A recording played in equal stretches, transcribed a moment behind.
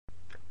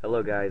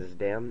Hello guys, it's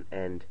Dan,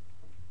 and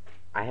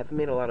I haven't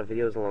made a lot of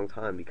videos in a long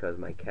time because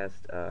my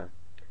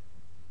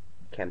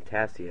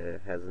camtasia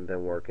hasn't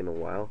been working in a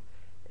while,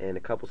 and a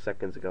couple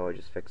seconds ago I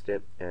just fixed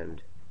it,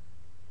 and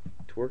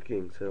it's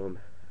working, so I'm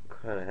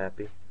kind of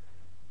happy,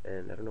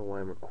 and I don't know why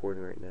I'm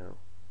recording right now.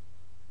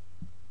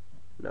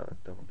 No,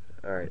 don't.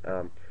 Alright,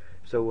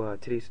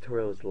 today's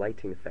tutorial is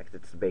lighting effects.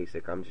 It's the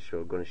basic. I'm just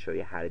going to show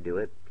you how to do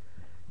it.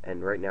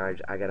 And right now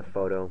I got a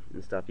photo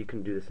and stuff. You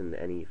can do this in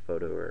any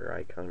photo or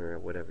icon or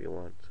whatever you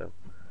want. So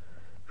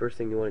first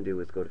thing you want to do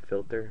is go to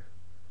filter,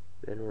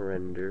 then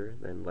render,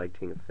 then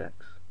lighting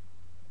effects.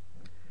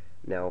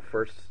 Now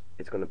first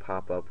it's going to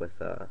pop up with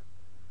a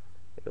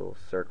little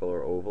circle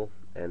or oval,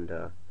 and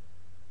the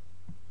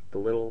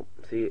little,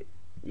 see,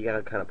 you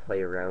gotta kind of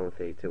play around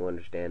with it to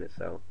understand it.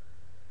 So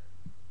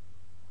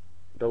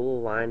the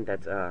little line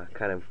that's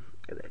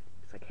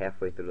it's like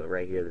halfway through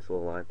right here, this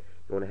little line,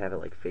 you want to have it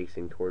like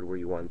facing toward where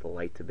you want the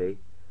light to be.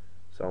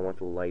 So I want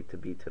the light to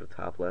be to the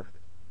top left,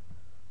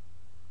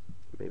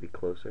 maybe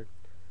closer.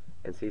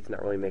 And see, it's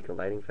not really making a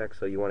lighting effect,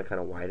 so you want to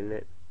kind of widen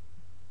it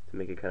to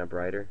make it kind of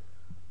brighter.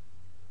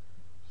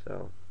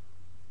 So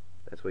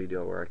that's what you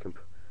do, where you can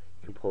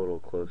pull it a little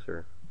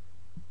closer.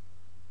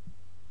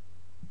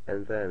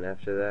 And then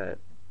after that,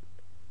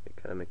 you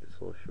kind of make this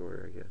a little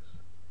shorter, I guess.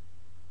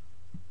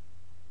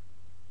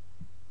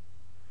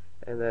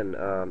 And then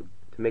to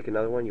make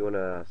another one, you want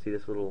to see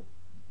this little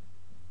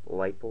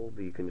light bulb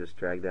you can just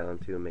drag down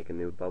to and make a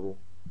new bubble,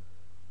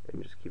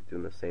 and just keep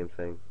doing the same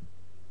thing.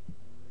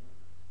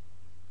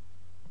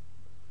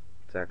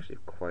 It's actually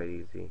quite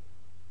easy.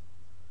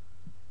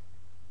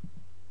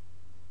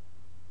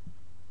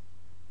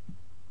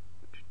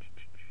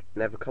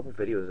 And I have a couple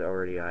videos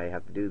already I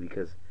have to do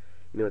because,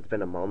 it's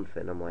been a month,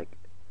 and I'm like,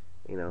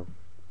 I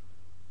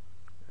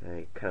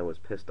kind of was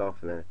pissed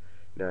off, and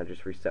then I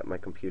just reset my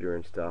computer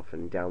and stuff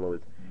and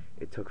download.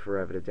 It took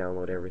forever to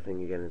download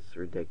everything again. It's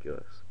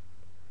ridiculous.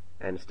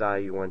 And style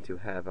you want to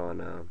have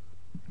on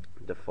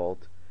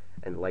default,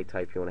 and light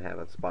type you want to have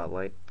on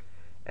spotlight.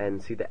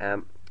 And see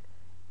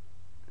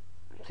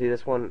see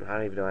this one, I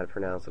don't even know how to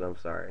pronounce it, I'm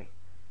sorry.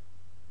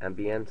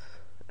 Ambience,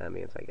 I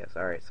guess.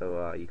 Alright,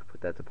 so you can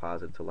put that to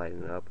positive to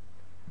lighten it up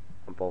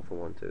on both of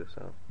one too.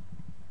 So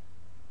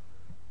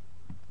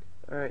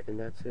alright, and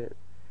that's it.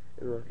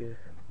 And look,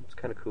 it's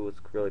kind of cool. It's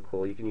really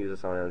cool. You can use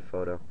this on any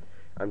photo.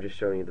 I'm just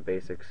showing you the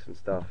basics and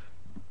stuff.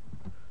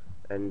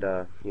 And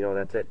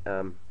that's it.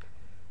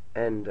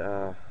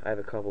 I have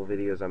a couple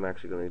videos I'm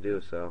actually going to do.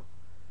 So,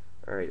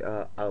 alright.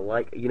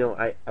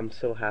 I'm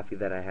so happy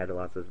that I had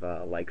lots of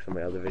likes on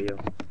my other video.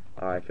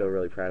 I feel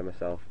really proud of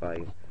myself.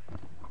 I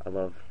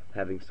love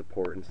having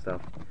support and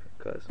stuff,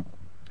 because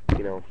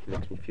it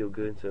makes me feel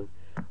good. So,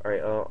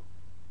 alright.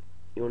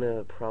 You want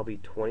to probably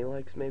 20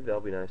 likes, maybe?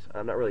 That'll be nice.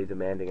 I'm not really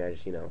demanding. I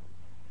just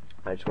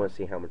want to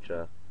see how much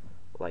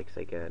likes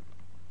I get.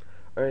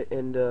 Alright,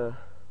 and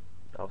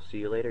I'll see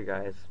you later,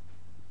 guys.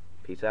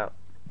 Peace out.